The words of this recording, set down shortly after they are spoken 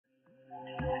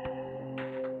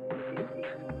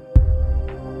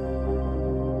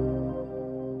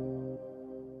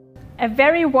A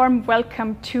very warm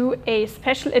welcome to a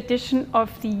special edition of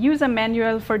the User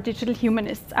Manual for Digital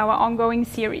Humanists, our ongoing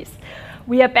series.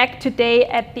 We are back today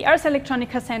at the Ars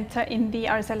Electronica Center in the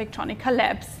Ars Electronica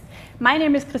Labs. My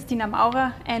name is Martina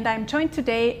Mara and I'm joined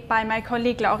today by my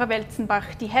colleague Laura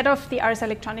Welzenbach, the head of the Ars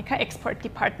Electronica Export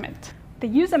Department. The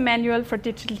User Manual for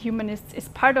Digital Humanists is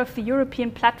part of the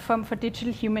European Platform for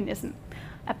Digital Humanism,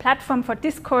 a platform for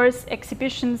discourse,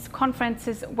 exhibitions,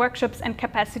 conferences, workshops and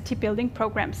capacity building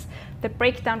programs that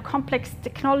break down complex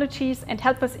technologies and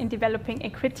help us in developing a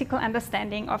critical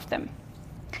understanding of them.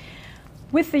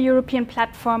 With the European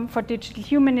Platform for Digital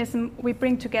Humanism, we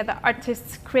bring together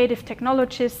artists, creative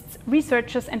technologists,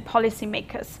 researchers and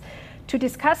policymakers to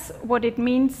discuss what it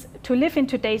means to live in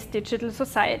today's digital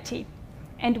society.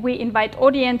 And we invite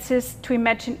audiences to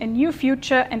imagine a new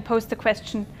future and pose the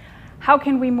question, how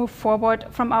can we move forward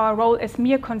from our role as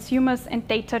mere consumers and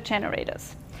data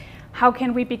generators? How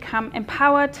can we become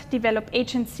empowered, develop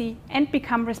agency, and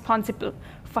become responsible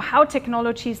for how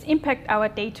technologies impact our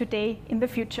day-to-day in the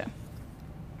future?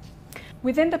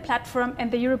 Within the platform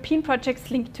and the European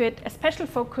projects linked to it, a special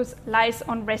focus lies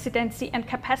on residency and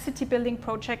capacity building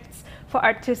projects for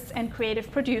artists and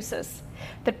creative producers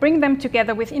that bring them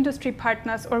together with industry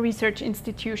partners or research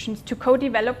institutions to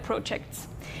co-develop projects.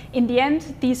 In the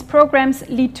end, these programs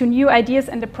lead to new ideas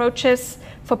and approaches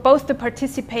for both the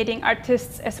participating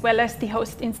artists as well as the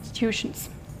host institutions.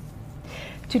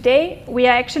 Today, we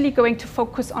are actually going to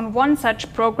focus on one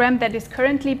such program that is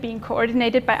currently being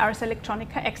coordinated by Ars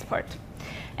Electronica Export,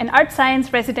 an art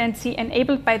science residency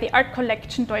enabled by the Art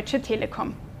Collection Deutsche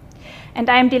Telekom. And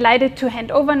I am delighted to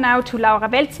hand over now to Laura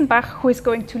Welzenbach, who is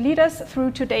going to lead us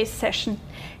through today's session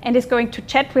and is going to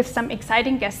chat with some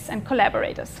exciting guests and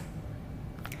collaborators.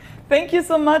 Thank you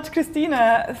so much,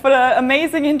 Christina, for the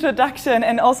amazing introduction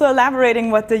and also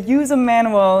elaborating what the user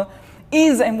manual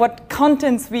is and what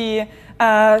contents we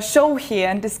show here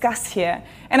and discuss here.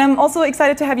 And I'm also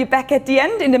excited to have you back at the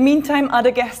end. In the meantime,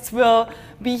 other guests will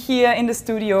be here in the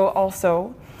studio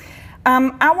also.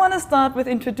 I want to start with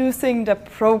introducing the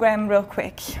program real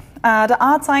quick. The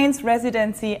ArtScience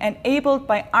Residency, enabled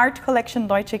by Art Collection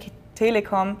Deutsche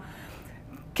Telekom,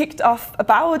 kicked off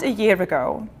about a year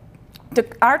ago. The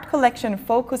art collection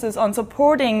focuses on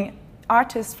supporting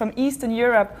artists from Eastern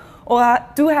Europe or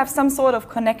do have some sort of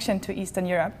connection to Eastern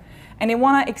Europe. And they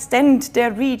want to extend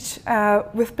their reach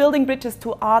with building bridges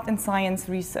to art and science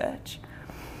research.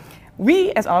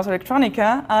 We, as Ars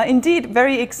Electronica, are indeed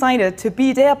very excited to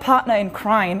be their partner in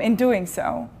crime in doing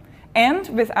so. And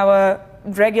with our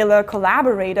regular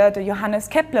collaborator, the Johannes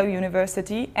Kepler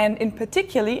University, and in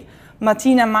particular,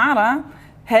 Martina Mara,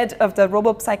 head of the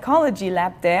robopsychology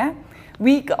lab there,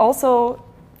 we also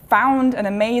found an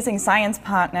amazing science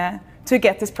partner to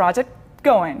get this project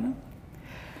going.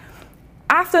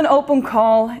 After an open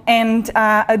call and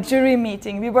a jury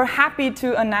meeting, we were happy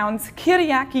to announce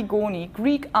Kyriaki Goni,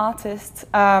 Greek artist,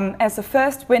 as the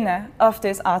first winner of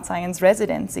this art science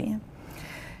residency.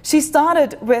 She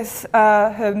started with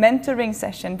her mentoring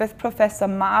session with Professor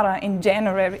Mara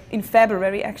in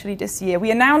February actually this year.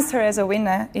 We announced her as a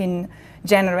winner in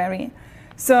January.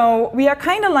 So we are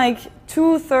kind of like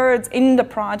 2/3 in the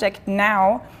project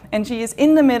now, and she is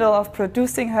in the middle of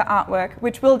producing her artwork,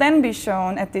 which will then be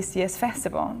shown at this year's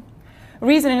festival.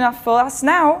 Reason enough for us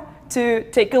now to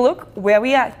take a look where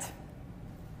we're at.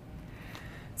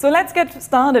 So let's get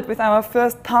started with our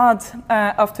first part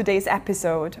of today's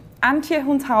episode. Antje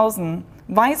Hundhausen,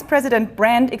 Vice President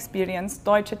Brand Experience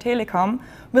Deutsche Telekom,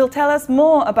 will tell us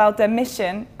more about the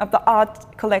mission of the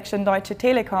Art Collection Deutsche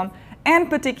Telekom and in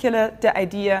particular the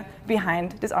idea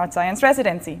behind this art science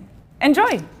residency.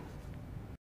 Enjoy!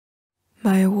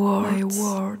 My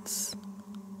words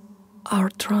are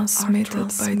transmitted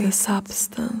by the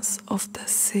substance of the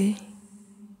sea.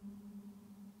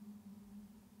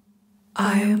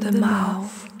 I am the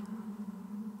mouth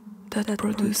that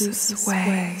produces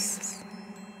waves.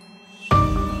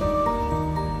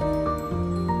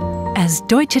 As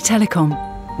Deutsche Telekom,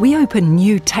 we open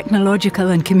new technological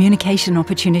and communication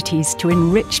opportunities to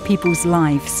enrich people's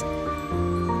lives.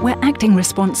 We're acting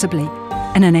responsibly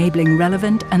and enabling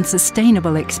relevant and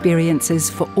sustainable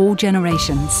experiences for all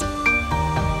generations.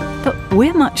 But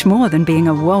we're much more than being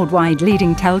a worldwide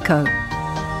leading telco.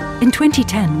 In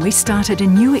 2010, we started a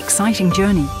new exciting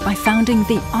journey by founding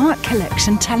the Art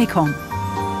Collection Deutsche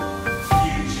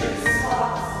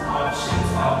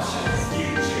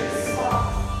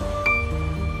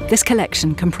This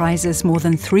collection comprises more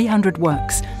than 300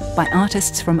 works by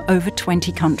artists from over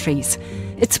 20 countries.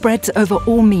 It spreads over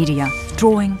all media,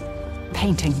 drawing,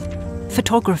 painting,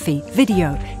 photography,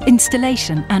 video,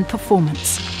 installation and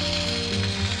performance.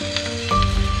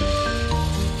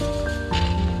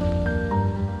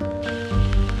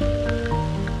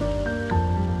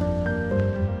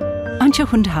 Antje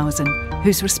Hundhausen,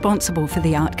 who's responsible for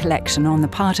the art collection on the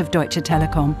part of Deutsche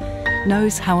Telekom,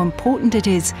 knows how important it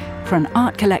is for an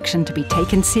art collection to be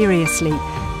taken seriously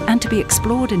and to be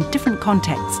explored in different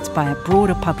contexts by a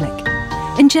broader public.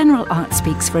 In general, art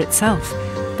speaks for itself,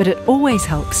 but it always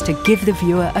helps to give the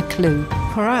viewer a clue.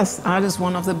 For us, art is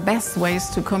one of the best ways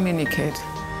to communicate.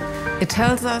 It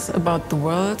tells us about the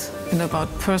world and about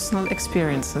personal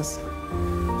experiences,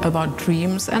 about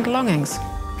dreams and longings.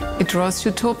 It draws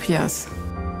utopias.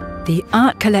 The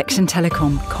Art Collection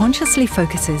Telekom consciously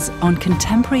focuses on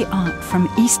contemporary art from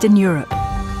Eastern Europe.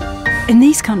 In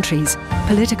these countries,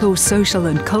 political, social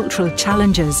and cultural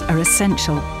challenges are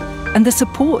essential, and the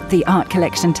support the Art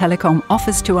Collection Telekom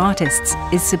offers to artists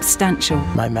is substantial.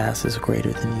 My mass is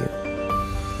greater than you,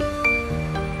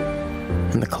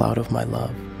 and the cloud of my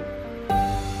love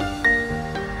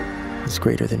is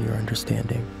greater than your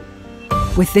understanding.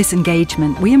 With this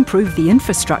engagement, we improve the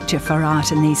infrastructure for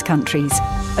art in these countries,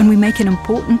 and we make an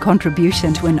important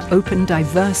contribution to an open,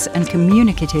 diverse and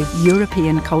communicative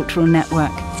European cultural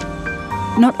network.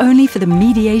 Not only for the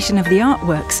mediation of the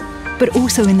artworks, but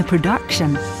also in the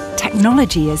production.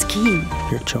 Technology is key.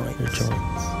 Your joints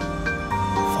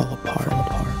fall apart,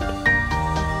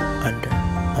 under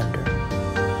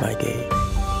my gaze,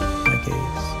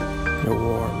 your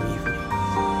warm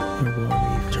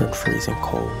evening turn freezing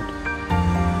cold.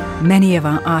 Many of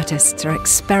our artists are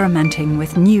experimenting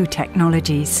with new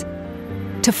technologies.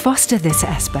 To foster this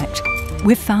aspect,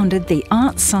 we've founded the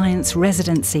ArtScience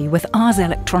Residency with Ars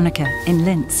Electronica in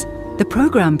Linz. The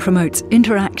programme promotes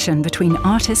interaction between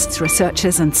artists,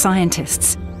 researchers and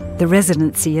scientists. The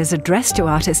residency is addressed to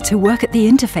artists who work at the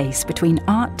interface between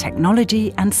art,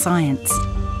 technology and science.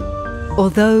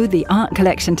 Although the Art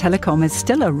Collection Telekom is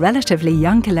still a relatively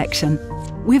young collection,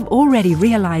 we've already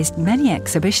realised many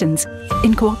exhibitions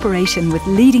in cooperation with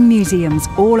leading museums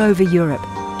all over Europe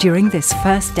during this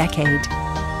first decade.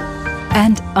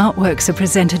 And artworks are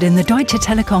presented in the Deutsche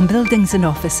Telekom buildings and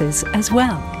offices as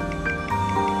well.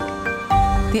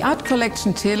 The Art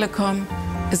Collection Telekom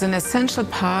is an essential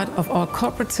part of our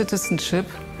corporate citizenship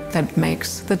that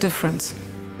makes the difference.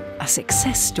 A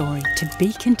success story to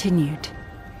be continued.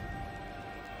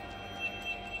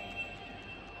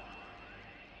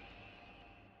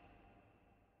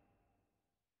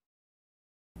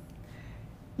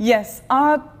 Yes,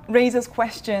 art raises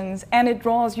questions and it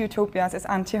draws utopias, as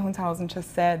Antje Hundhausen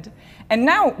just said. And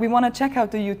now we want to check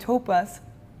out the utopias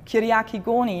Kyriaki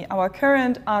Goni, our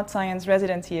current ArtScience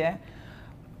resident here,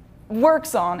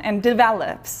 works on and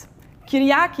develops.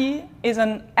 Kyriaki is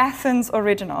an Athens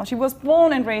original. She was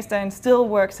born and raised there and still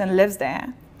works and lives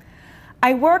there.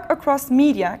 I work across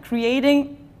media,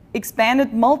 creating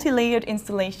expanded multi-layered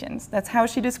installations. That's how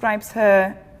she describes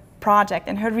her project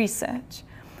and her research.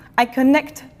 I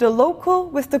connect the local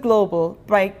with the global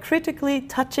by critically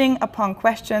touching upon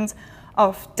questions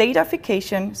of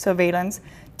datafication, surveillance,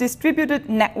 distributed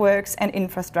networks and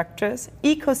infrastructures,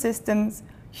 ecosystems,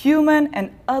 human and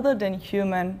other than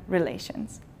human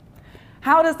relations.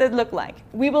 How does that look like?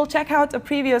 We will check out a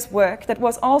previous work that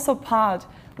was also part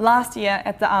last year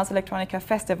at the Ars Electronica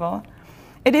Festival.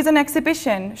 It is an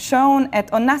exhibition shown at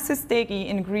Onassis Stegi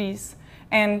in Greece,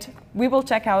 and we will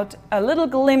check out a little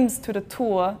glimpse to the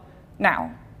tour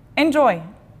now. Enjoy!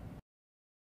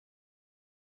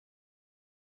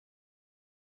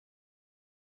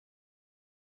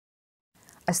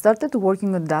 I started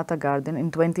working on Data Garden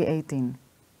in 2018.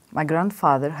 My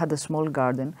grandfather had a small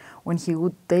garden when he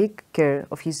would take care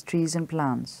of his trees and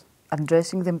plants,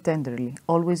 addressing them tenderly,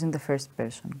 always in the first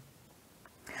person.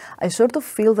 I sort of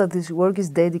feel that this work is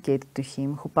dedicated to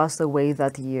him who passed away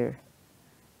that year.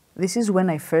 This is when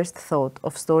I first thought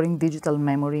of storing digital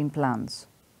memory in plants.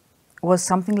 Was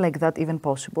something like that even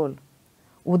possible?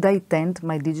 Would I tend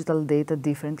my digital data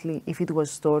differently if it was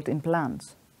stored in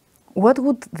plants? What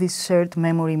would this shared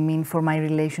memory mean for my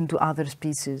relation to other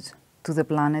species, to the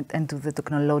planet and to the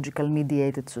technological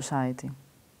mediated society?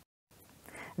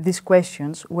 These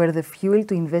questions were the fuel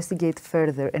to investigate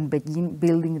further and begin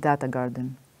building Data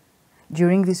Garden.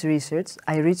 During this research,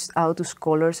 I reached out to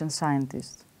scholars and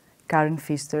scientists, Karen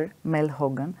Pfister, Mel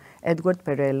Hogan, Edward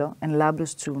Perello and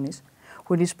Labros Tsounis,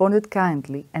 who responded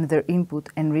kindly, and their input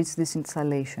enriched this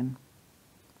installation.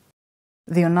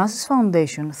 The Onassis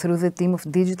Foundation, through the team of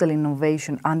digital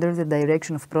innovation under the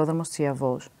direction of Prodamos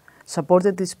Tsiavos,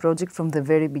 supported this project from the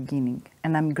very beginning,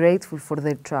 and I'm grateful for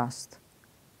their trust.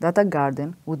 Data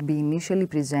Garden would be initially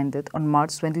presented on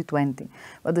March 2020,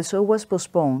 but the show was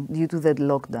postponed due to the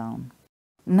lockdown.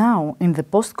 Now, in the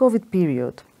post-COVID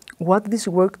period, what this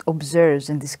work observes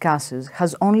and discusses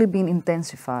has only been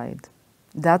intensified.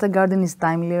 Data Garden is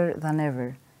timelier than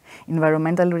ever.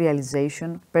 environmental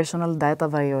realization, personal data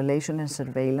violation and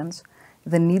surveillance,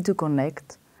 the need to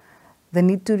connect, the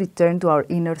need to return to our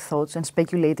inner thoughts and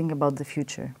speculating about the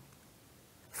future.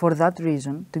 For that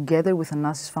reason, together with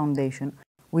Onassis Foundation,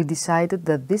 we decided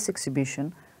that this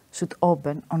exhibition should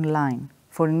open online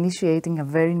for initiating a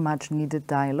very much needed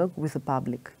dialogue with the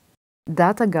public.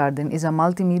 Data Garden is a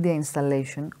multimedia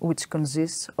installation which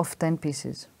consists of 10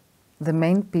 pieces. The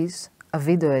main piece, a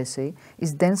video essay,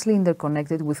 is densely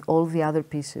interconnected with all the other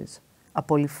pieces. A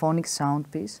polyphonic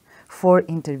sound piece, 4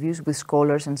 interviews with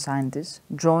scholars and scientists,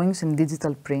 drawings and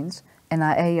digital prints, and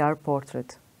an AR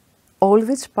portrait. All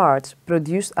these parts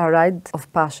produced a rite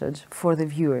of passage for the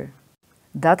viewer.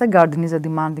 Data Garden is a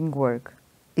demanding work.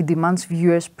 It demands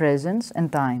viewers' presence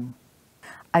and time.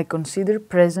 I consider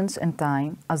presence and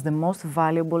time as the most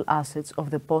valuable assets of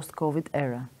the post-COVID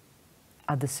era.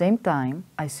 At the same time,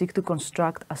 I seek to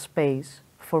construct a space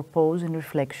for pause and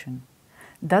reflection.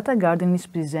 Data Garden is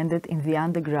presented in the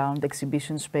underground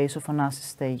exhibition space of Onassis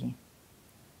Stegi.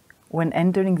 When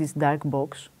entering this dark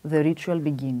box, the ritual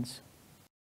begins.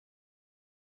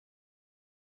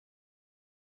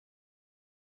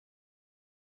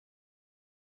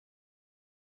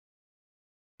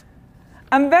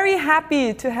 I'm very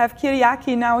happy to have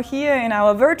Kyriaki now here in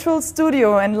our virtual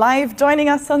studio and live joining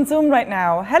us on Zoom right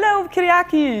now. Hello,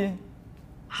 Kyriaki.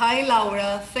 Hi,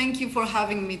 Laura. Thank you for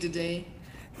having me today.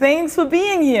 Thanks for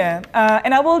being here.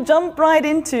 And I will jump right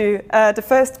into the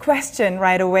first question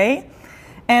right away.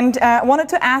 And I wanted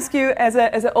to ask you as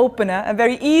an opener, a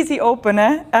very easy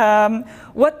opener,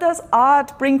 what does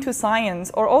art bring to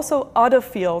science or also other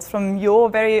fields from your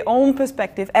very own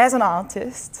perspective as an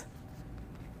artist?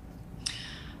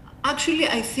 Actually,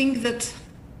 I think that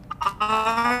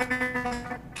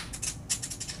art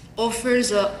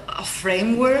offers a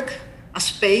framework, a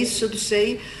space, so to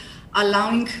say,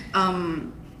 allowing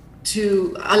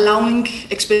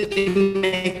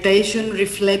experimentation,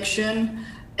 reflection,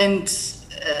 and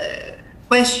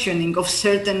questioning of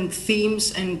certain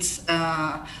themes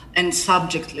and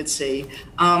subject, let's say.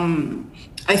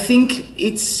 I think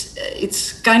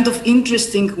it's kind of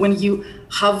interesting when you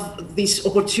have this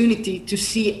opportunity to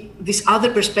see these other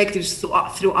perspectives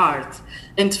through art.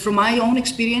 And from my own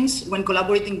experience, when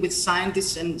collaborating with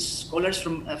scientists and scholars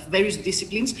from various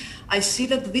disciplines, I see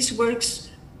that this works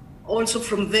also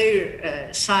from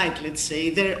their side, let's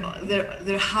say.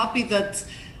 They're happy that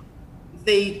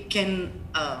they can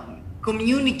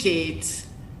communicate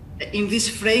in this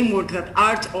framework that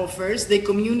art offers. They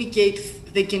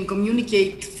can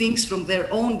communicate things from their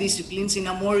own disciplines in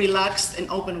a more relaxed and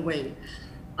open way.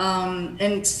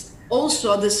 And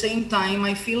also at the same time,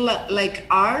 I feel like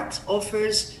art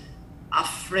offers a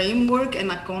framework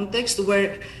and a context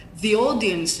where the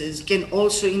audiences can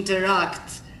also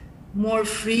interact more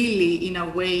freely in a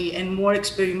way and more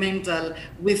experimental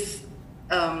with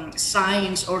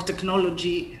science or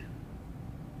technology,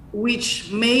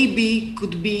 which maybe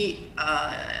could be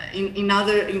in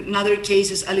other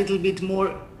cases a little bit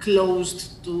more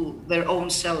closed to their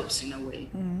own selves in a way.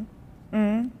 Mm-hmm.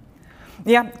 Mm-hmm.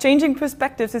 Yeah, changing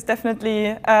perspectives is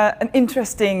definitely an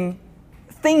interesting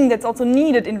thing that's also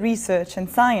needed in research and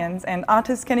science, and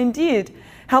artists can indeed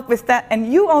help with that.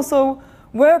 And you also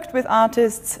worked with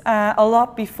artists a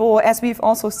lot before, as we've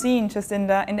also seen just in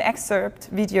the excerpt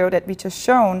video that we just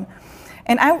shown.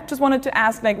 And I just wanted to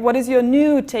ask, like, what is your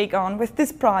new take on with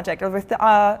this project or with the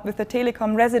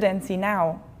Telekom residency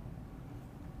now?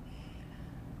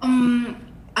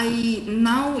 I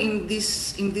now in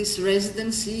this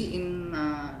residency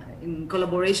in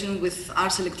collaboration with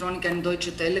Ars Electronica and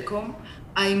Deutsche Telekom,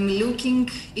 I'm looking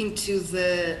into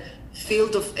the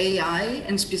field of AI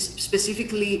and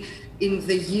specifically in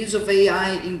the use of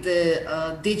AI in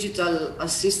the digital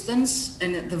assistants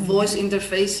and the voice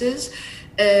interfaces,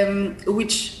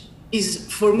 which is,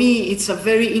 for me, it's a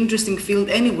very interesting field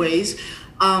anyways.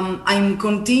 I'm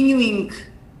continuing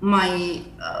my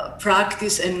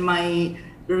practice and my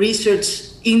research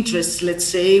interests, let's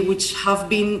say, which have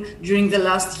been during the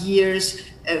last years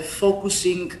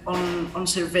focusing on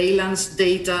surveillance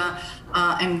data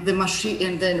and the machine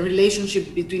and the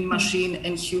relationship between machine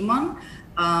and human,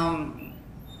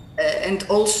 and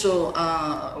also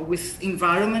with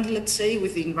environment, let's say,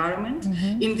 with the environment.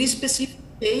 Mm-hmm. In this specific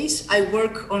case, I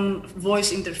work on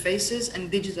voice interfaces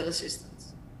and digital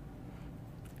assistants.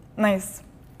 Nice.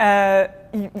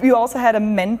 You also had a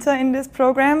mentor in this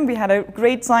program. We had a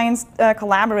great science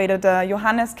collaborator, the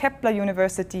Johannes Kepler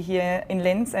University here in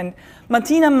Linz, and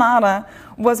Martina Mara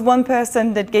was one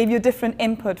person that gave you different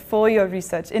input for your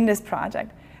research in this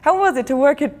project. How was it to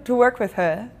work with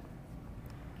her?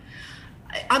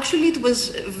 Actually, it was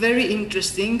very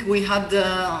interesting. We had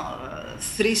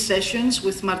 3 sessions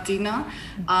with Martina,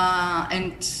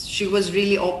 and she was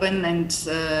really open, and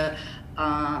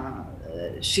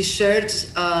she shared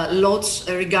lots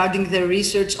regarding their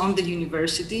research on the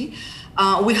university.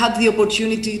 We had the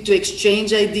opportunity to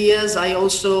exchange ideas. I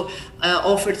also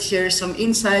offered her some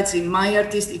insights in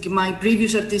my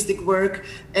previous artistic work,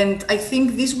 and I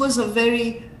think this was a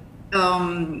very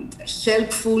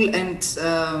helpful and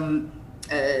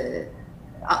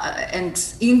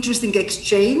interesting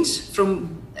exchange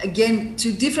from, again,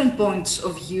 2 different points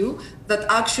of view that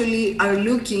actually are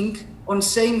looking on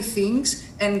same things,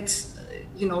 and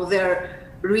they're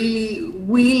really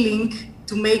willing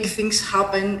to make things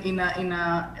happen in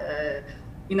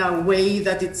a way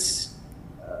that it's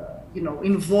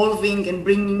involving and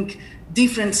bringing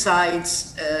different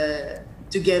sides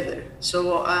together.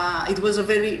 So it was a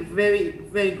very, very,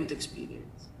 very good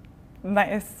experience.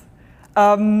 Nice.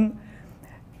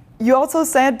 You also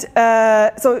said,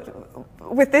 so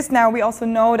with this now, we also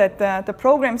know that the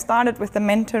program started with the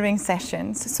mentoring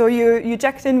sessions. So you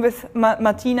checked in with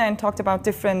Martina and talked about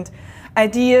different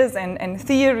ideas and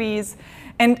theories.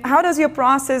 And how does your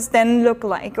process then look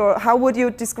like? Or how would you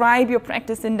describe your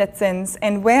practice in that sense?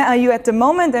 And where are you at the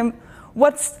moment? And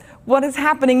what is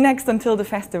happening next until the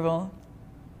festival?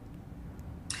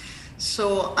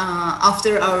 So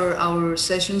after our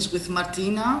sessions with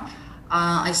Martina,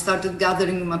 I started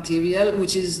gathering material,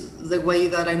 which is the way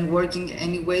that I'm working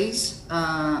anyways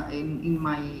in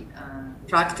my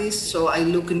practice. So I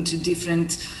look into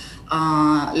different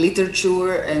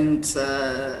literature and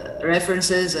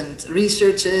references and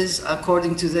researches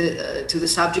according to the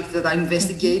subject that I'm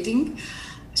investigating.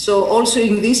 So also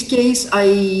in this case,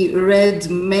 I read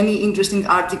many interesting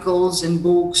articles and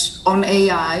books on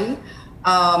AI,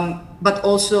 but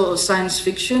also science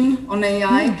fiction on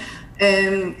AI.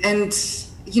 And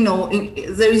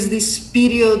there is this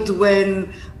period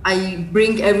when I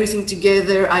bring everything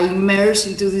together, I immerse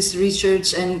into this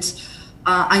research, and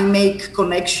I make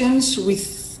connections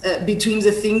with between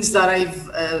the things that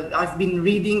I've been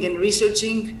reading and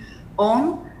researching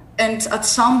on. And at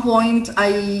some point,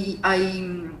 I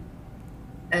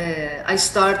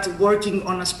start working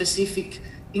on a specific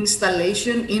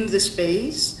installation in the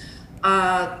space,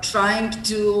 trying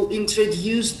to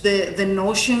introduce the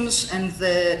notions and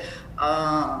the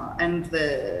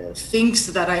things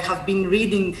that I have been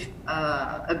reading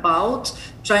about,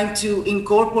 trying to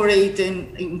incorporate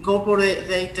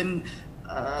them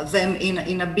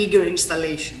in a bigger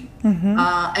installation.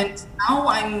 And now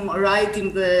I'm right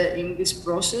in this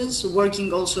process,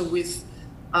 working also with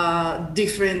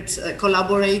different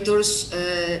collaborators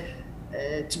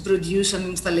to produce an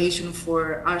installation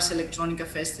for Ars Electronica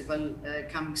Festival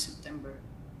coming September.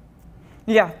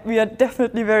 Yeah, we are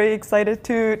definitely very excited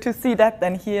to see that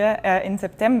then here in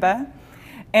September.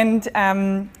 And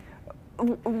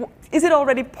is it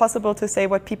already possible to say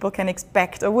what people can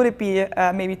expect, or would it be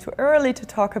maybe too early to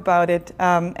talk about it?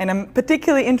 And I'm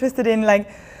particularly interested in, like,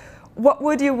 what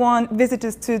would you want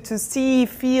visitors to see,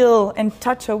 feel, and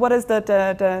touch, or what is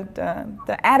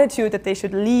the attitude that they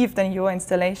should leave in your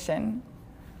installation?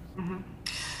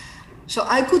 So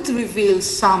I could reveal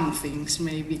some things,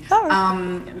 maybe.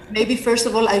 Maybe first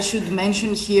of all, I should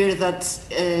mention here that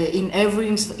in every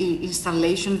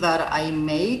installation that I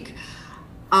make,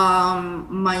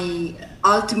 my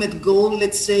ultimate goal,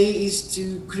 let's say, is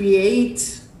to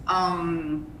create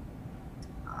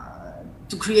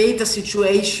a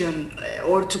situation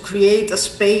or to create a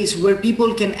space where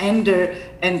people can enter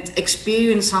and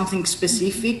experience something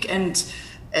specific and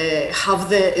have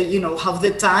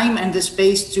the time and the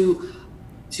space to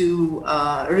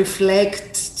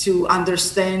reflect, to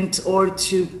understand, or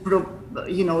to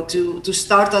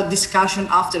start a discussion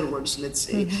afterwards, let's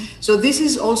say. So this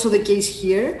is also the case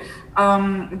here.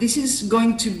 This is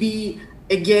going to be,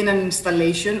 again, an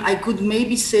installation. I could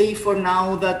maybe say for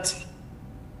now that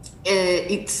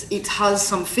it has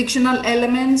some fictional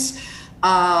elements,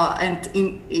 and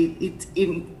it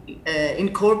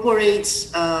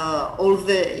incorporates all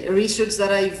the research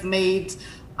that I've made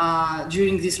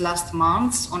during these last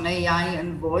months on AI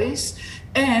and voice,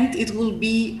 and it will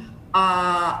be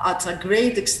at a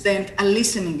great extent a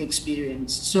listening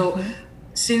experience. So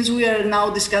since we are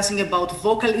now discussing about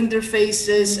vocal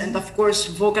interfaces, and of course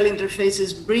vocal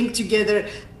interfaces bring together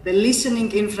the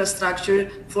listening infrastructure,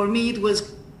 for me it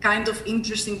was kind of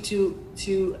interesting to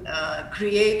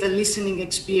create a listening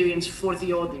experience for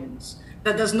the audience.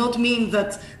 That does not mean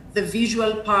that the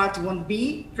visual part won't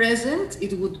be present.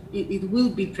 It will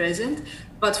be present,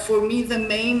 but for me the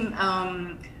main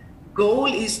goal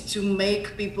is to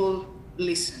make people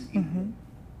listen.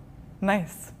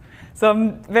 Nice. So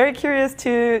I'm very curious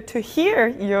to hear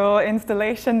your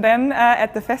installation then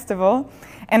at the festival.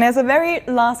 And as a very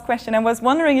last question, I was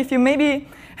wondering if you maybe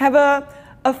have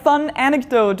a fun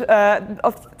anecdote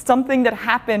of something that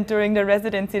happened during the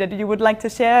residency that you would like to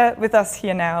share with us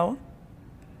here now.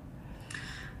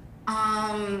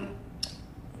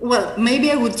 Well,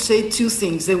 maybe I would say two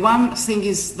things. The one thing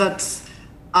is that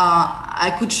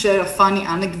I could share a funny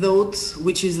anecdote,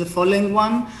 which is the following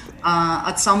one.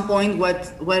 At some point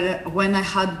when I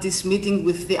had this meeting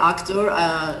with the actor,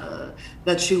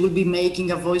 that she will be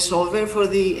making a voiceover for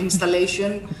the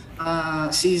installation.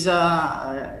 She's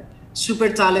a super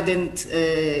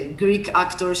talented Greek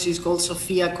actor. She's called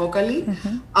Sofia Kokali.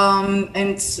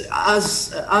 And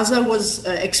as I was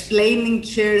explaining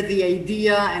her the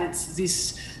idea and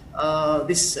this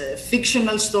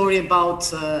fictional story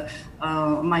about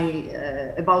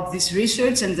about this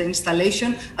research and the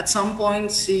installation, at some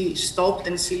point she stopped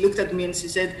and she looked at me and she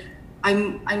said,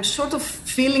 I'm sort of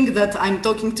feeling that I'm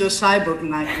talking to a cyborg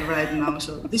right now.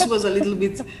 So this was a little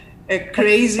bit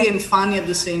crazy and funny at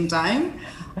the same time.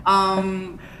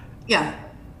 Yeah,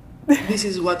 this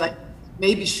is what I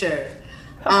maybe share.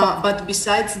 But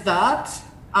besides that,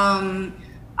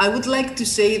 I would like to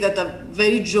say that a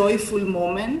very joyful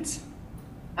moment,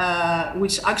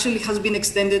 which actually has been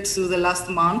extended to the last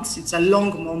months, it's a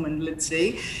long moment, let's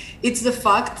say, it's the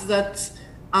fact that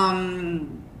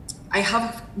I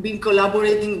have been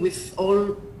collaborating with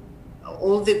all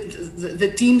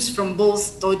the teams from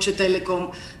both Deutsche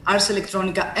Telekom, Ars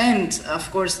Electronica, and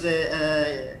of course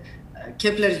the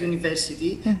Kepler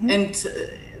University. And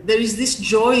there is this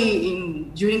joy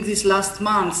during these last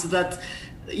months that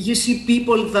you see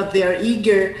people that they are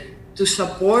eager to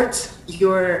support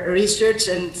your research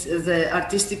and the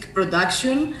artistic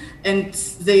production, and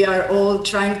they are all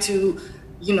trying to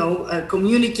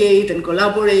communicate and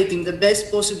collaborate in the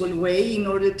best possible way in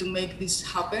order to make this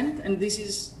happen. And this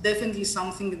is definitely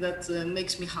something that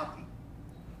makes me happy.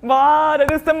 Wow,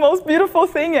 that is the most beautiful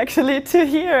thing actually to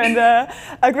hear, and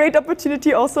a great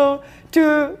opportunity also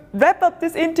to wrap up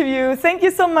this interview. Thank you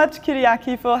so much,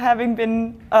 Kyriaki, for having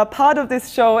been a part of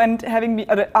this show and having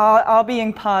our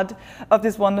being part of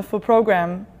this wonderful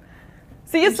program.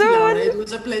 See you soon. It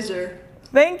was a pleasure.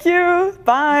 Thank you.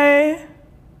 Bye.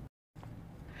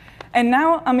 And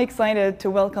now I'm excited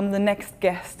to welcome the next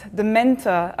guest, the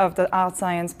mentor of the Art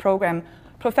Science program,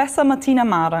 Professor Martina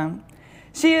Mara.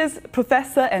 She is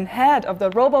professor and head of the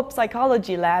Robot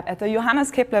Psychology Lab at the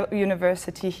Johannes Kepler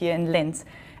University here in Linz.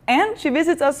 And she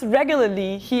visits us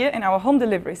regularly here in our home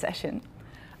delivery session.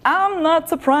 I'm not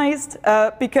surprised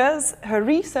because her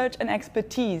research and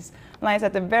expertise lies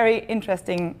at a very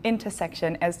interesting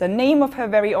intersection, as the name of her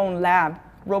very own lab,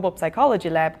 Robot Psychology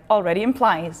Lab, already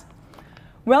implies.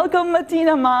 Welcome,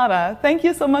 Martina Mara. Thank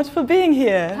you so much for being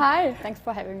here. Hi, thanks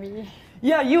for having me.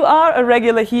 Yeah, you are a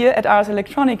regular here at Ars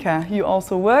Electronica. You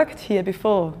also worked here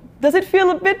before. Does it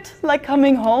feel a bit like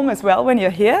coming home as well when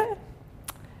you're here?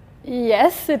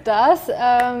 Yes, it does.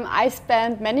 I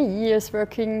spent many years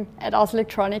working at Ars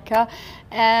Electronica,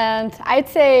 and I'd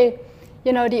say,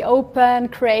 the open,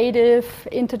 creative,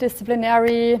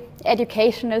 interdisciplinary,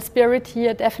 educational spirit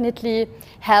here definitely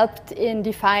helped in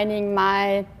defining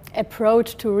my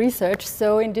approach to research.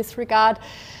 So in this regard,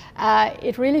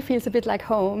 it really feels a bit like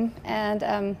home.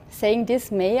 And saying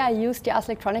this, may I use the Ars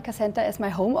Electronica Center as my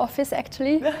home office,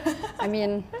 actually? I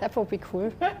mean, that would be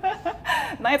cool.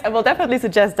 Nice, I will definitely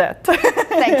suggest that.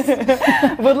 Thanks.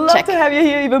 Would love to have you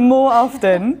here even more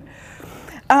often.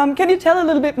 Can you tell a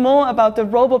little bit more about the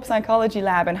Robot Psychology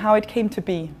Lab and how it came to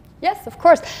be? Yes, of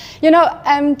course.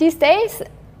 These days,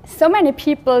 so many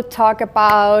people talk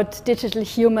about digital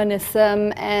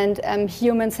humanism and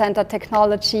human-centered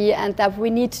technology, and that we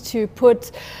need to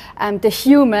put the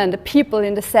human, the people,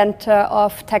 in the center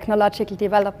of technological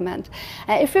development.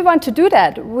 If we want to do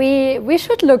that, we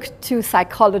should look to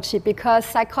psychology, because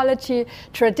psychology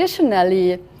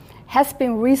traditionally has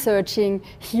been researching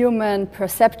human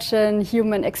perception,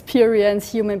 human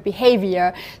experience, human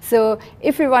behavior. So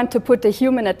if we want to put the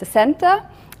human at the center,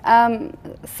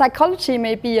 psychology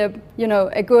may be a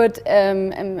good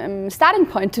starting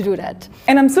point to do that.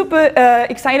 And I'm super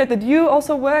excited that you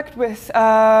also worked with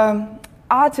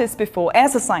artists before,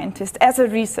 as a scientist, as a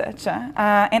researcher.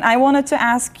 And I wanted to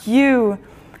ask you,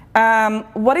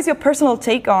 what is your personal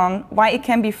take on why it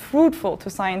can be fruitful to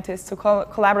scientists to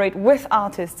collaborate with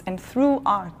artists and through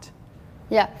art?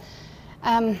 Yeah.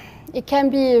 It can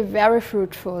be very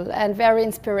fruitful and very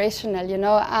inspirational,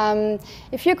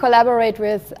 If you collaborate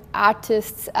with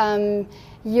artists,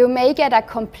 you may get a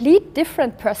complete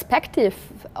different perspective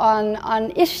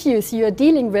on issues you're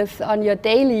dealing with on your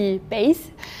daily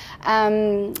base.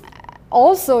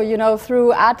 also, you know,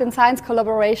 through art and science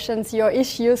collaborations, your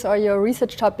issues or your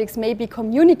research topics may be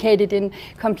communicated in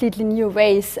completely new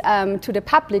ways to the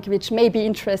public, which may be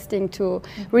interesting to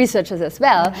researchers as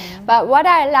well. But what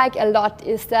I like a lot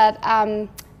is that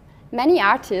many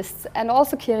artists, and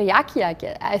also Kyriaki,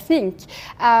 I think,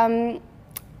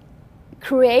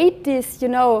 create this, you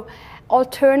know,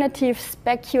 alternative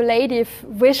speculative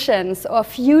visions or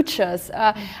futures.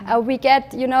 We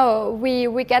get, you know,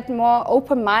 we get more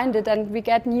open-minded and we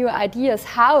get new ideas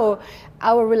how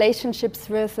our relationships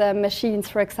with machines,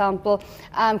 for example,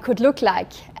 could look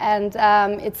like. And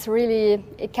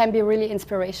it can be really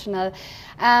inspirational.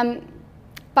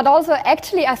 But also,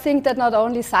 actually, I think that not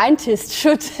only scientists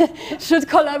should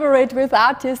collaborate with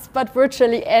artists, but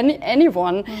virtually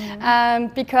anyone,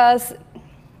 because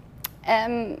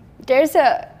there's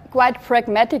a quite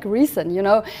pragmatic reason, you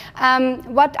know.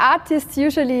 What artists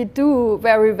usually do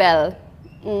very well,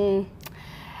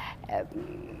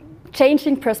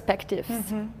 changing perspectives,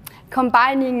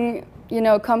 combining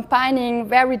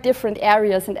very different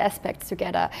areas and aspects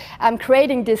together,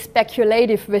 creating these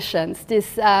speculative visions,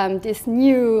 these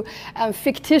new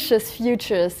fictitious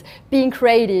futures, being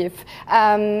creative,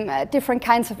 different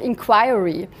kinds of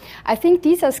inquiry. I think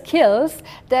these are skills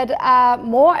that are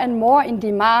more and more in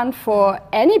demand for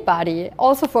anybody,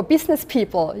 also for business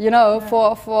people, you know,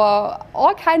 for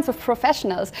all kinds of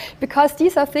professionals, because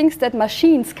these are things that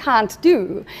machines can't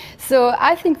do. So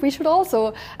I think we should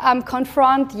also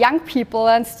confront young people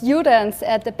and students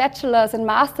at the bachelor's and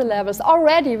master levels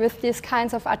already with these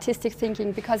kinds of artistic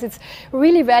thinking, because it's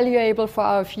really valuable for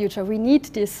our future. We need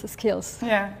these skills.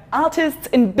 Yeah, artists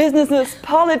in businesses,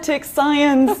 politics,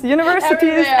 science,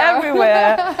 universities,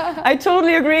 everywhere. I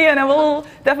totally agree, and I will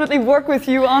definitely work with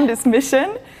you on this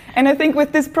mission. And I think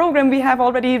with this program we have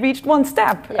already reached one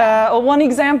step, or one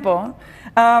example.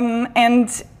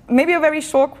 And maybe a very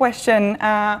short question.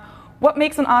 What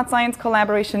makes an art-science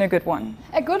collaboration a good one?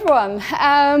 A good one?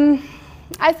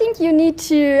 I think you need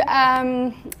to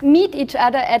meet each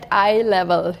other at eye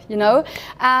level, you know.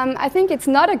 I think it's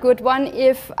not a good one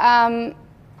if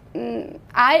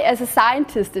I, as a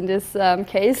scientist in this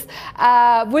case,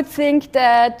 would think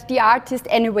that the artist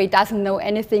anyway doesn't know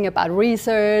anything about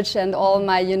research and all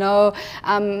my, you know,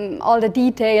 all the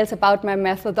details about my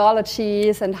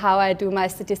methodologies and how I do my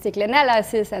statistical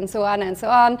analysis and so on and so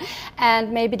on.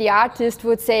 And maybe the artist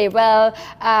would say, well,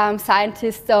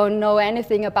 scientists don't know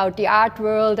anything about the art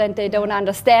world and they don't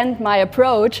understand my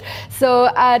approach. So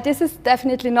this is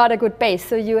definitely not a good base.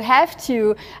 So you have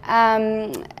to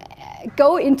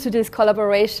go into this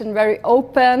collaboration very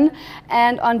open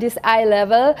and on this eye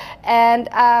level, and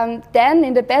then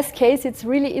in the best case it's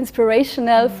really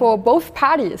inspirational for both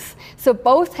parties. So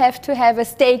both have to have a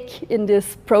stake in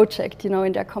this project, you know,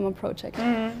 in their common project.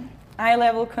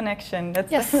 Eye-level connection,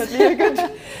 that's definitely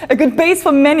a good base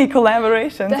for many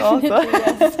collaborations. Definitely,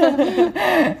 also.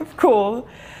 Yes. Cool.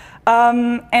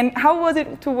 And how was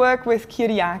it to work with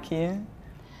Kyriaki?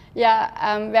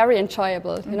 Yeah, very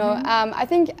enjoyable. You know, I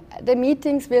think the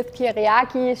meetings with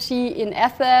Kyriaki, she in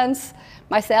Athens,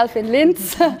 myself in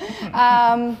Linz,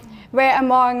 were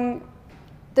among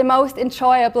the most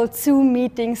enjoyable Zoom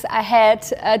meetings I had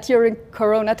during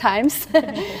Corona times.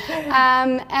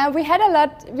 And we had a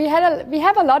lot. We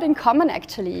have a lot in common,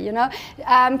 actually. You know,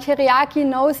 Kyriaki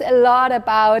knows a lot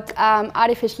about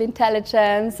artificial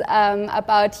intelligence,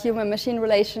 about human-machine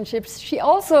relationships. She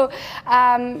also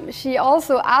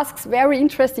asks very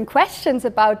interesting questions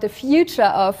about the future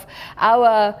of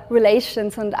our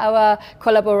relations and our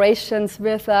collaborations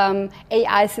with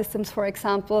AI systems, for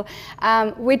example,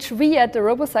 which we at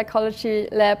the Psychology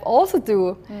Lab also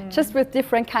do, just with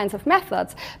different kinds of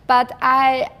methods. But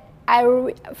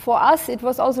for us, it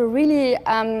was also really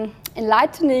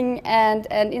enlightening and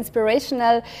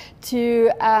inspirational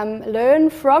to learn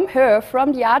from her,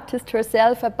 from the artist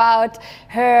herself, about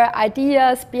her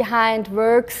ideas behind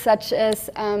works such as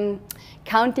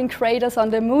counting craters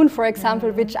on the moon, for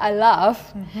example, which I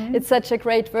love. It's such a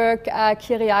great work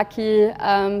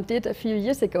Kyriaki did a few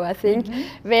years ago, I think,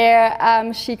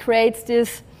 where she creates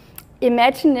this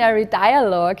imaginary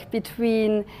dialogue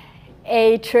between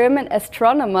a German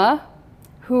astronomer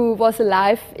who was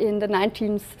alive in the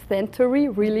 19th century,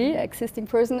 really existing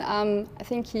person. I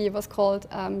think he was called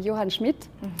Johann Schmidt.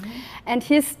 And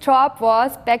his job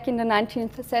was, back in the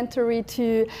 19th century,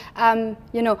 to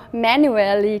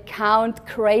manually count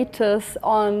craters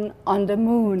on the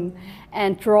moon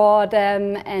and draw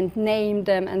them and name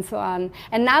them and so on.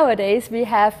 And nowadays we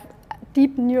have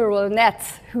deep neural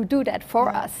nets who do that for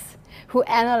us, who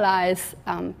analyze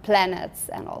planets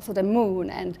and also the moon,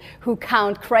 and who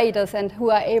count craters and who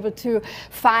are able to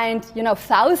find,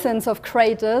 thousands of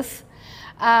craters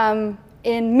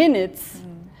in minutes.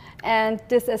 And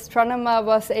this astronomer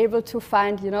was able to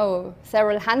find, you know,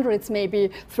 several hundreds maybe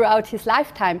throughout his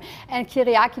lifetime. And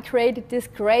Kyriaki created this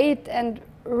great and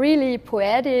really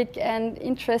poetic and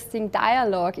interesting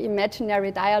dialogue, imaginary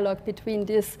dialogue between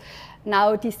this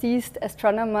now deceased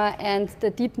astronomer and the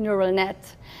deep neural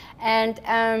net. And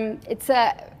it's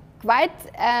a quite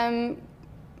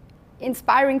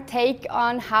inspiring take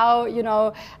on how, you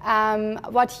know,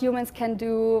 what humans can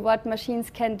do, what machines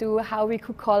can do, how we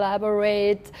could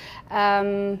collaborate.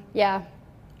 Yeah,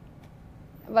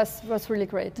 was really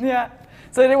great. Yeah.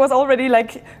 So it was already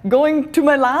like going to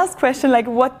my last question, like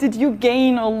what did you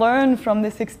gain or learn from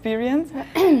this experience?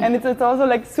 And it's also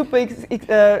like super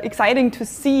exciting to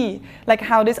see like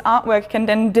how this artwork can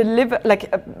then deliver,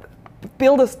 like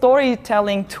build a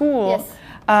storytelling tool. Yes.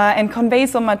 And convey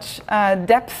so much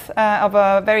depth of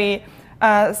a very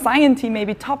science-y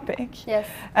maybe topic. Yes.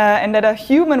 And that a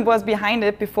human was behind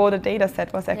it before the data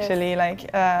set was actually like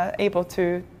able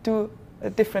to do a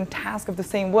different task of the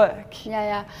same work.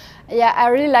 Yeah, I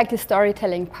really like the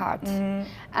storytelling part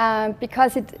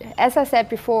because it, as I said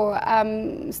before,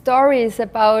 stories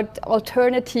about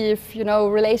alternative, you know,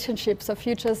 relationships or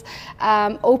futures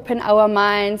open our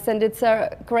minds, and it's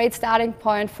a great starting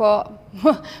point for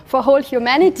whole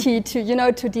humanity to, you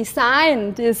know, to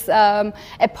design this a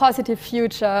positive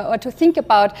future, or to think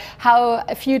about how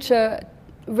a future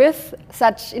with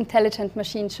such intelligent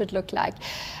machines should look like.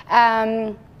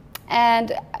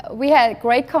 And we had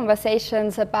great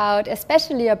conversations about,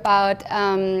 especially about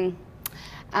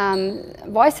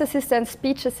voice assistant,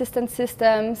 speech assistant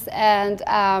systems, and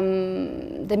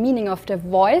the meaning of the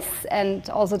voice, and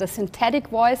also the synthetic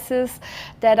voices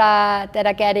that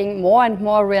are getting more and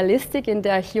more realistic in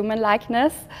their human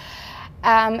likeness.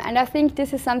 And I think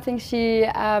this is something she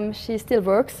still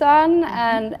works on,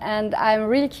 and I'm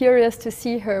really curious to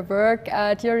see her work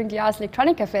during the Ars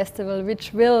Electronica festival,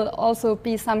 which will also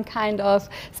be some kind of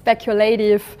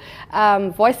speculative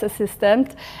voice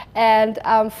assistant. And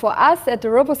for us at the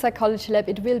Robopsychology Lab,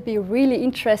 it will be really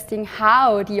interesting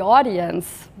how the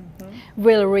audience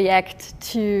will react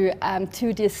to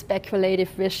this speculative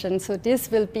vision. So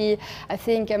this will be, I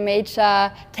think, a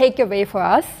major takeaway for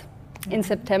us in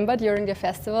September during the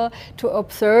festival, to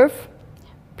observe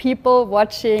people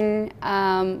watching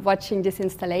this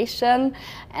installation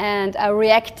and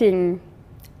reacting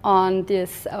on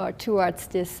this or towards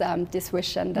this this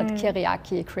vision that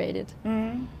Kyriaki created.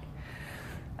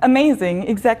 Amazing,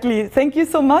 exactly. Thank you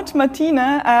so much,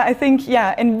 Martina. I think,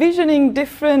 yeah, envisioning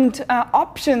different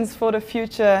options for the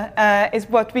future is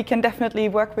what we can definitely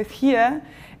work with here.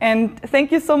 And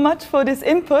thank you so much for this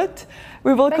input.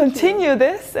 We will continue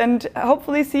this and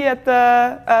hopefully see at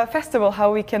the festival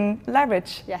how we can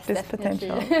leverage this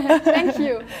potential. Thank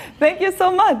you. Thank you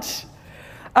so much.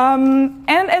 And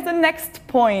as a next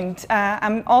point,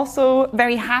 I'm also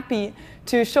very happy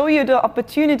to show you the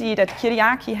opportunity that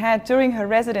Kyriaki had during her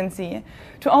residency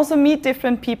to also meet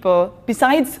different people,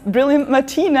 besides brilliant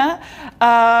Martina,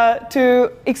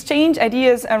 to exchange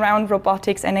ideas around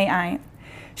robotics and AI.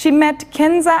 She met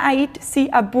Kenza Ait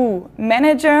Abu,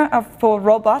 manager for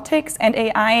robotics and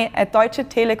AI at Deutsche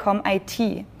Telekom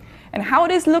IT. And how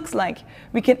this looks like,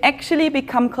 we can actually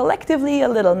become collectively a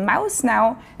little mouse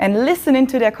now and listen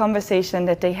into their conversation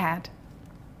that they had.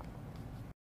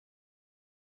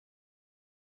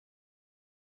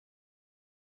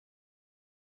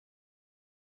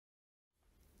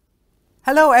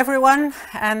 Hello everyone,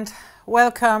 and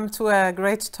welcome to a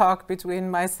great talk between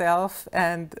myself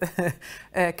and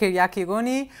Kyriaki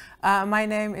Goni. My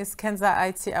name is Kenza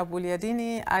Ait Abu.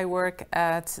 I work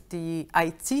at the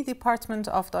IT department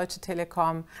of Deutsche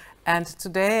Telekom, and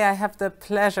today I have the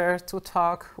pleasure to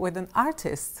talk with an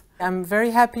artist. I'm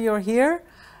very happy you're here.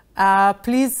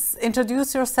 Please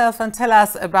introduce yourself and tell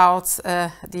us about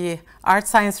the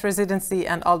ArtScience Residency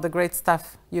and all the great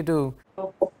stuff you do.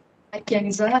 Hi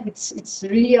Kenza, it's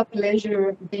really a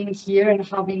pleasure being here and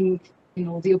having, you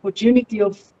know, the opportunity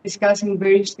of discussing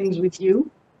various things with you.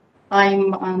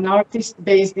 I'm an artist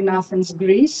based in Athens,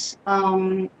 Greece.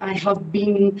 I have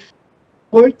been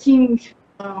working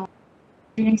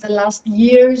during the last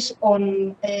years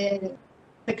on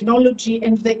technology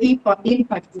and the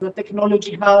impact that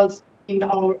technology has in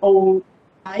our own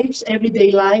lives,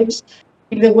 everyday lives,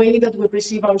 in the way that we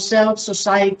perceive ourselves,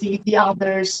 society, the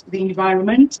others, the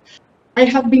environment. I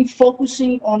have been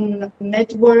focusing on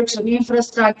networks, on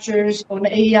infrastructures, on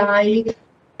AI,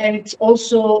 and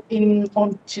also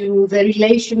onto the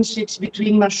relationships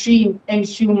between machine and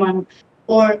human,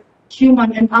 or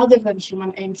human and other than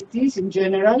human entities in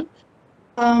general.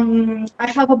 I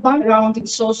have a background in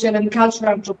social and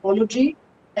cultural anthropology,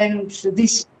 and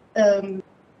this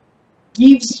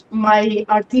gives my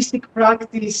artistic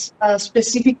practice a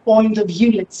specific point of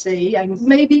view, let's say. And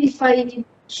maybe if I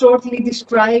shortly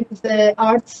describe the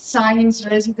ArtScience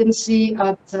Residency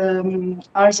at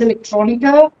Ars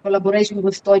Electronica, collaboration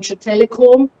with Deutsche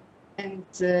Telekom and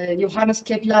Johannes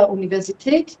Kepler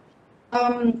Universität.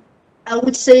 I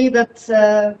would say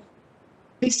that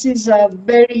this is a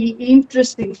very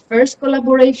interesting first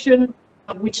collaboration,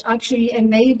 which actually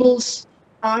enables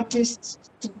artists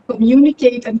to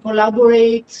communicate and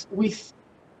collaborate with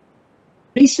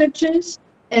researchers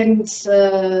and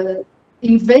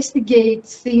investigate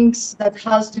things that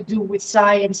has to do with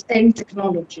science and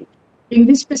technology. In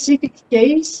this specific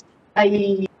case,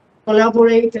 I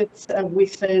collaborated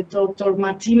with Dr.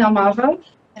 Martina Mara,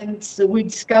 and we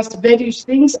discussed various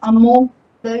things. Among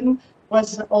them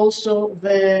was also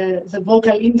the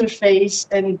vocal interface,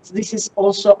 and this is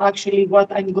also actually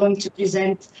what I'm going to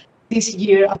present this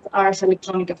year at Ars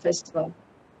Electronica Festival.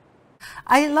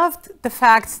 I loved the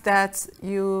fact that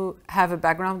you have a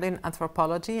background in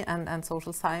anthropology and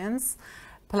social science,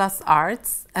 plus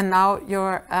arts, and now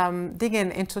you're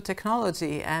digging into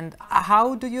technology. And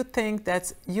how do you think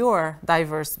that your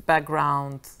diverse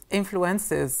background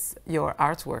influences your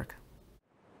artwork?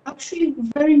 Actually,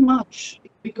 very much,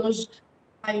 because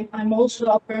I'm also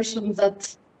a person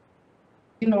that,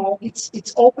 you know,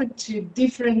 it's open to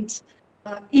different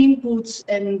inputs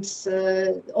and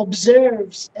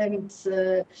observes and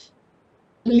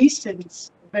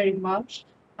listens very much.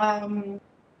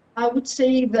 I would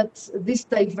say that this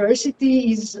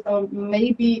diversity is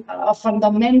maybe a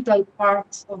fundamental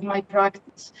part of my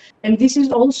practice. And this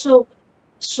is also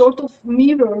sort of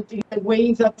mirrored in the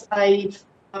way that I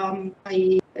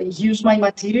use my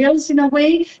materials in a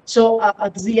way. So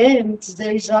at the end, the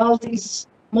result is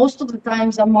most of the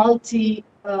times a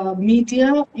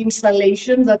multi-media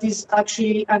installation that is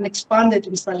actually an expanded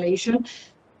installation,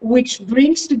 which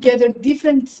brings together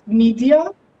different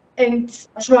media and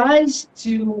tries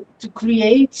to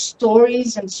create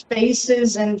stories and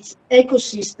spaces and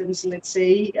ecosystems, let's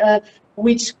say,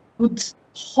 which could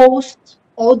host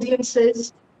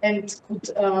audiences and could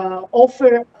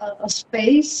offer a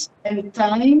space and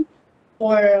time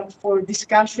for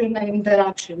discussion and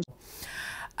interaction.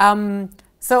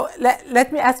 So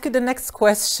let me ask you the next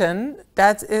question.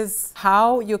 That is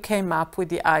how you came up with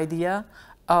the idea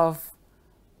of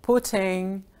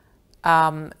putting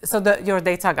your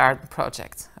data garden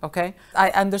project, okay?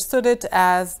 I understood it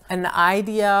as an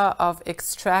idea of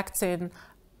extracting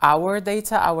our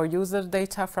data, our user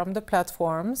data from the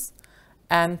platforms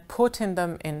and putting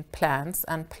them in plants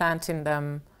and planting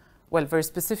them, well, very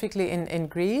specifically in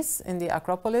Greece, in the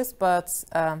Acropolis, but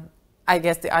I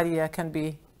guess the idea can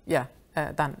be,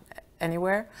 done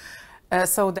anywhere.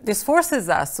 So this forces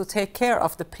us to take care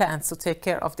of the plants, to take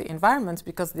care of the environment,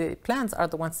 because the plants are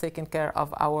the ones taking care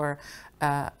of our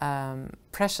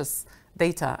precious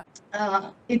data.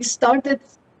 It started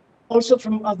also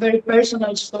from a very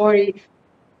personal story,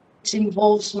 which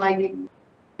involves my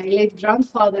late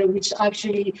grandfather, which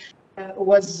actually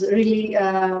was really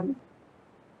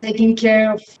taking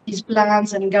care of his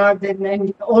plants and garden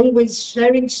and always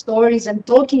sharing stories and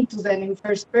talking to them in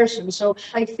first person. So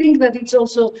I think that it's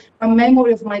also a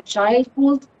memory of my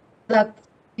childhood that,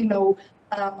 you know,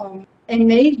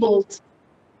 enabled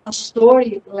a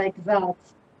story like that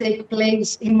take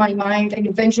place in my mind and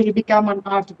eventually become an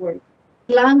artwork.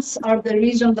 Plants are the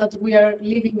reason that we are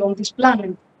living on this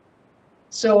planet.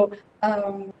 So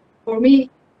for me,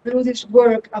 through this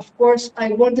work, of course,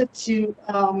 I wanted to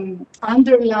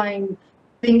underline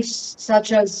things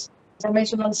such as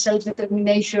informational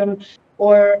self-determination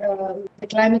or the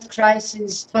climate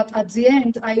crisis. But at the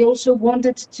end, I also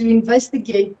wanted to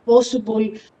investigate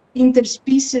possible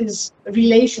interspecies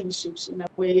relationships in a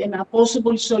way, and a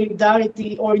possible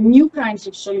solidarity or new kinds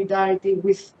of solidarity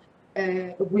with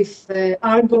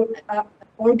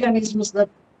organisms that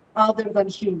other than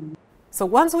human. So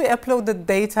once we upload the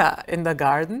data in the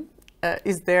garden,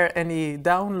 is there any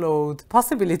download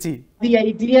possibility? The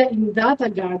idea in Data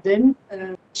Garden,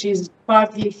 which is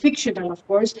partly fictional, of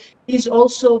course, is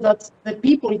also that the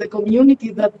people, the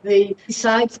community that they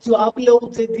decide to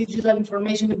upload the digital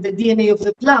information of the DNA of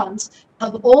the plants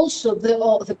have also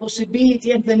the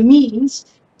possibility and the means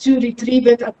to retrieve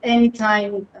it at any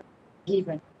time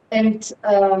given. And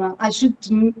I should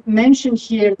mention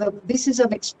here that this is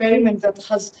an experiment that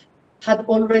had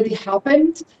already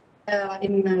happened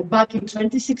back in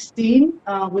 2016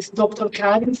 with Dr.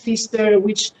 Karin Pfister,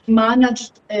 which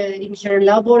managed in her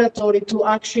laboratory to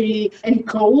actually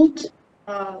encode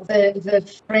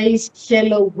the phrase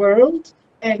 "Hello World"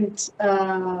 and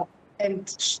and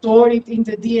store it in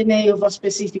the DNA of a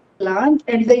specific plant,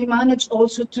 and they manage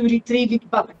also to retrieve it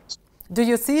back. Do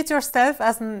you see it yourself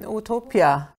as an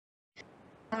utopia?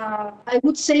 I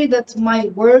would say that my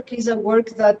work is a work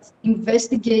that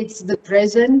investigates the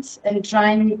present and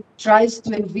tries to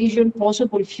envision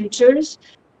possible futures,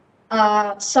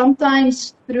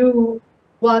 sometimes through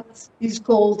what is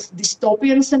called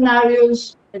dystopian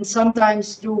scenarios, and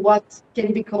sometimes through what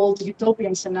can be called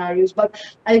utopian scenarios. But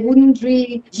I wouldn't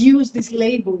really use these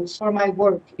labels for my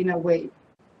work in a way.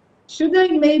 Should I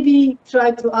maybe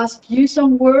try to ask you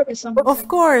some work? Of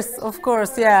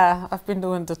course, yeah. I've been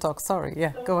doing the talk, sorry,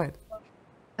 yeah, go ahead.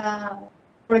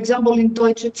 For example, in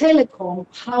Deutsche Telekom,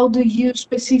 how do you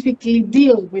specifically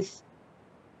deal with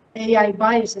AI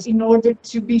biases in order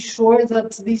to be sure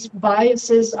that these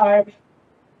biases are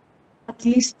at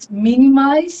least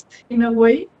minimized in a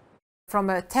way? From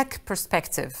a tech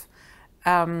perspective,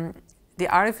 the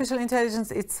artificial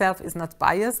intelligence itself is not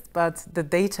biased, but the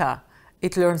data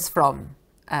it learns from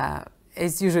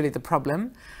is usually the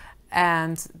problem.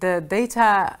 And the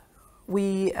data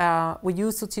we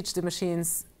use to teach the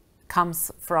machines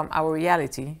comes from our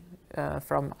reality,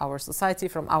 from our society,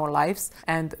 from our lives.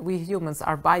 And we humans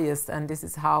are biased, and this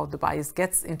is how the bias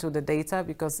gets into the data,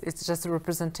 because it's just a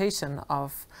representation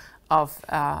of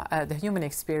the human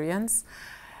experience.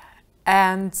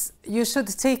 And you should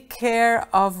take care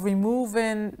of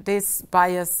removing this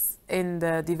bias in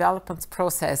the development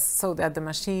process so that the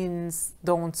machines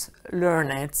don't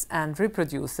learn it and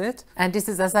reproduce it. And this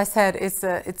is, as I said,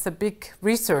 it's a big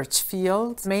research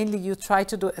field. Mainly you try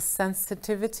to do a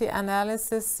sensitivity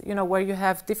analysis, you know, where you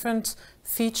have different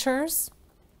features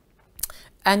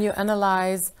and you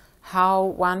analyze how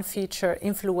one feature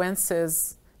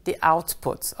influences the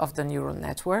output of the neural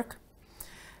network,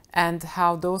 and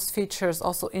how those features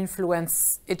also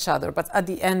influence each other. But at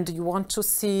the end, you want to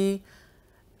see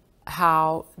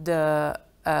how the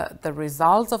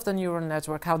results of the neural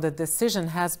network, how the decision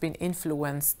has been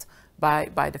influenced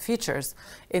by the features.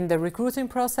 In the recruiting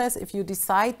process, if you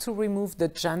decide to remove the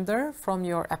gender from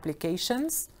your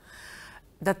applications,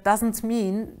 that doesn't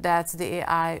mean that the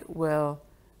AI will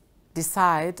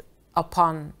decide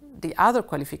upon the other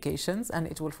qualifications and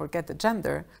it will forget the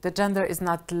gender. The gender is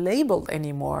not labeled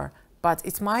anymore, but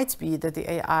it might be that the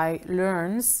AI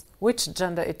learns which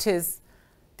gender it is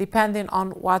depending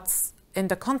on what's in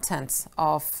the contents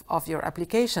of your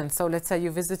application. So let's say you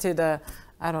visited a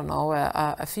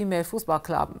female football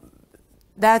club.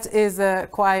 That is a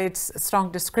quite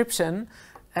strong description.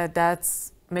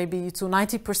 That's maybe to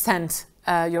 90%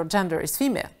 your gender is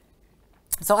female.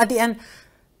 So at the end,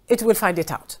 it will find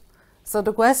it out. So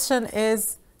the question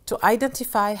is to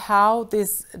identify how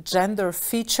these gender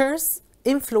features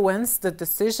influence the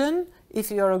decision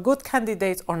if you're a good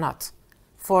candidate or not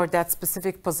for that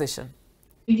specific position.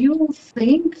 Do you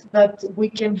think that we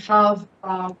can have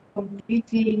a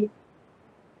completely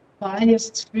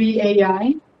bias-free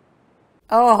AI?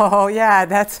 Oh, yeah,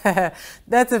 that's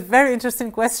a very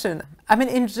interesting question. I mean,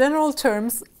 in general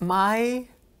terms, my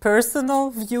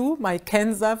personal view, my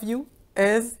Kenza view,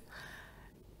 is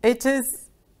it is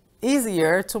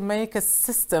easier to make a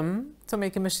system, to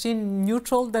make a machine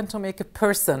neutral than to make a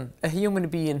person, a human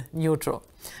being, neutral.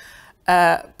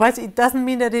 But it doesn't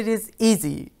mean that it is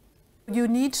easy. You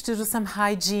need to do some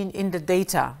hygiene in the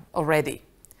data already.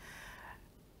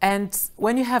 And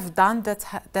when you have done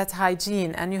that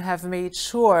hygiene and you have made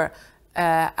sure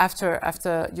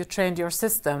after you trained your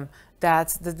system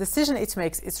that the decision it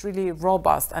makes is really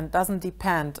robust and doesn't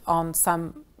depend on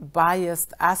some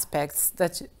biased aspects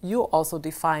that you also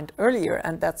defined earlier,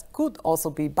 and that could also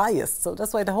be biased. So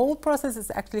that's why the whole process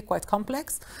is actually quite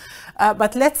complex.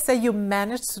 But let's say you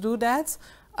manage to do that,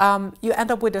 you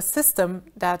end up with a system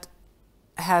that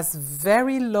has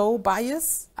very low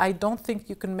bias. I don't think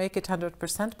you can make it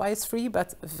 100% bias-free,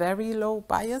 but very low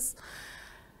bias.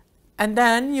 And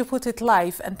then you put it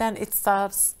live, and then it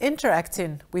starts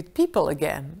interacting with people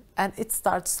again, and it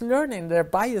starts learning their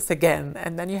bias again,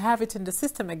 and then you have it in the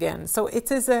system again. So it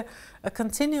is a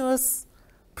continuous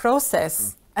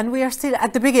process, and we are still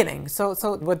at the beginning. So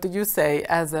what do you say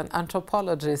as an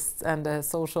anthropologist and a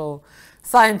social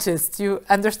scientist? You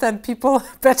understand people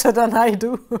better than I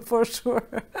do, for sure.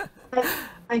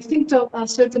 I think to a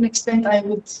certain extent I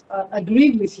would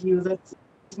agree with you that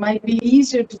it might be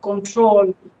easier to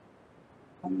control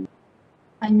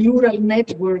a neural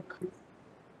network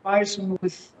person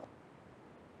with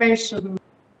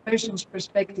person's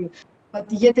perspective.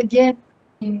 But yet again,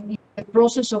 in the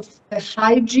process of the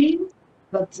hygiene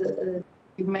that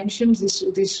you mentioned,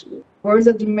 this word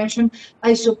that you mentioned,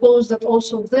 I suppose that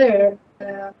also there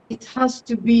it has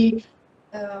to be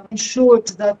ensured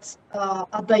that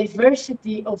a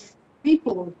diversity of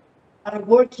people are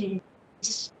working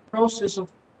this process of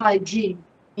hygiene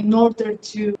in order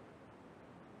to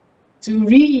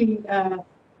really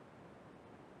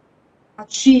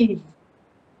achieve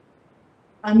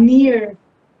a near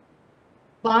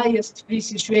bias-free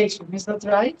situation. Is that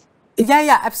right?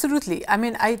 Yeah, absolutely. I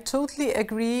mean, I totally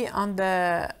agree on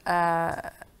the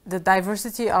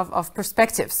diversity of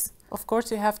perspectives. Of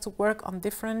course, you have to work on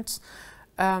different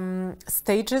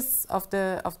stages of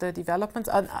the development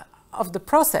of the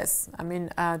process. I mean,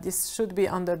 this should be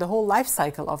on the whole life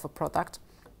cycle of a product.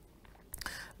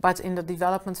 But in the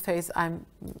development phase, I'm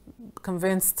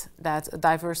convinced that a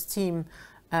diverse team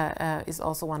is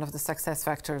also one of the success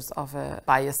factors of a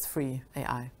bias-free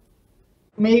AI.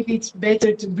 Maybe it's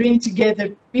better to bring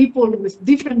together people with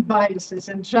different biases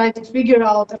and try to figure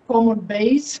out a common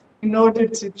base in order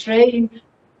to train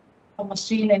a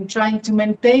machine and trying to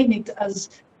maintain it as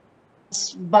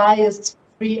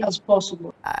bias-free as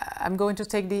possible. I'm going to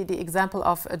take the example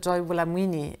of Joy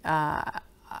Buolamwini.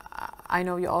 I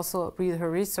know you also read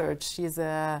her research. She's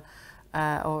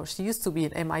or she used to be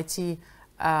an MIT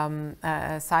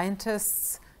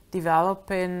scientist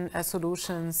developing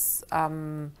solutions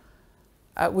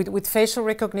with facial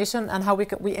recognition and how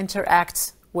we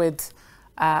interact with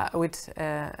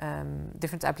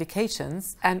different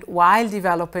applications. And while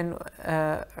developing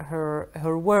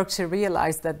her work, she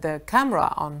realized that the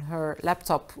camera on her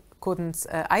laptop couldn't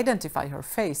identify her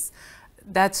face.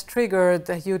 That triggered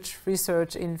a huge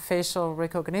research in facial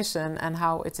recognition and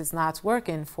how it is not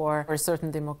working for a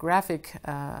certain demographic,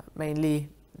 mainly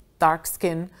dark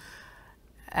skin.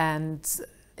 And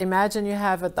imagine you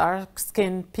have a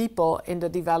dark-skinned people in the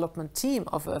development team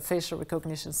of a facial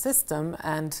recognition system,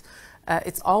 and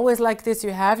it's always like this.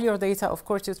 You have your data, of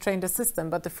course you train the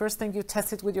system, but the first thing you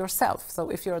test it with yourself.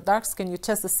 So if you're dark-skinned, you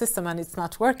test the system and it's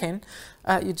not working,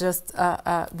 you just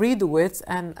redo it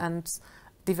and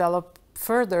develop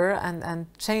further and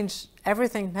change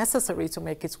everything necessary to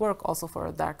make it work also for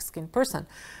a dark-skinned person.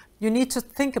 You need to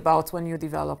think about when you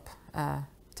develop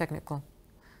technical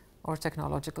or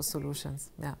technological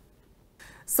solutions. Yeah.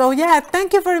 So yeah,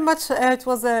 thank you very much. It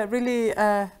was a really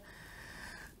an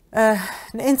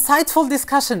insightful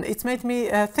discussion. It made me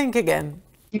think again.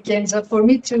 Kenza, for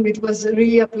me too, it was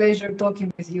really a pleasure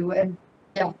talking with you and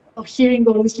yeah, hearing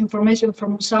all this information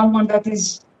from someone that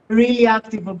is really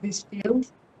active in this field.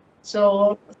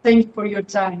 So thank you for your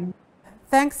time.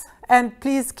 Thanks, and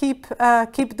please keep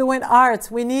doing art.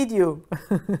 We need you.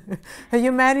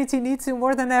 Humanity needs you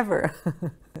more than ever.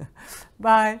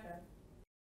 Bye.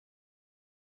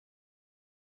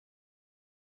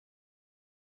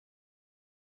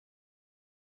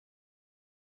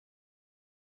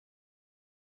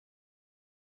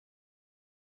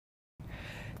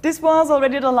 This was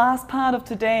already the last part of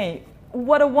today.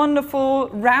 What a wonderful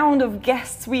round of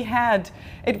guests we had.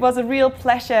 It was a real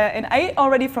pleasure, and I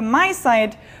already from my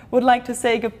side would like to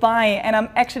say goodbye, and I'm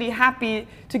actually happy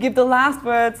to give the last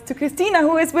words to Christina,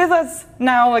 who is with us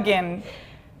now again.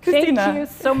 Christina. Thank you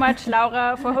so much,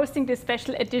 Laura, for hosting this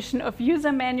special edition of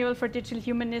User Manual for Digital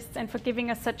Humanists and for giving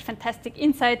us such fantastic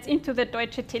insights into the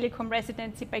Deutsche Telekom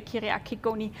residency by Kyriaki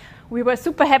Goni. We were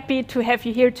super happy to have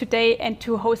you here today and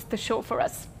to host the show for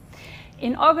us.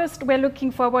 In August, we're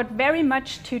looking forward very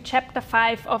much to Chapter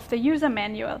 5 of the User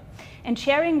Manual and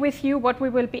sharing with you what we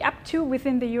will be up to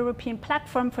within the European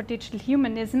Platform for Digital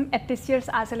Humanism at this year's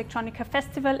Ars Electronica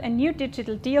Festival, a new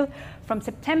digital deal from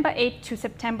September 8 to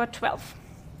September 12.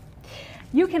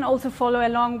 You can also follow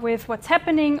along with what's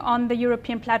happening on the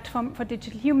European Platform for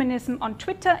Digital Humanism on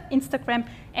Twitter, Instagram,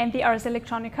 and the Ars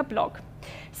Electronica blog.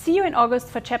 See you in August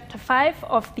for Chapter 5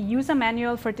 of the User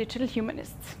Manual for Digital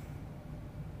Humanists.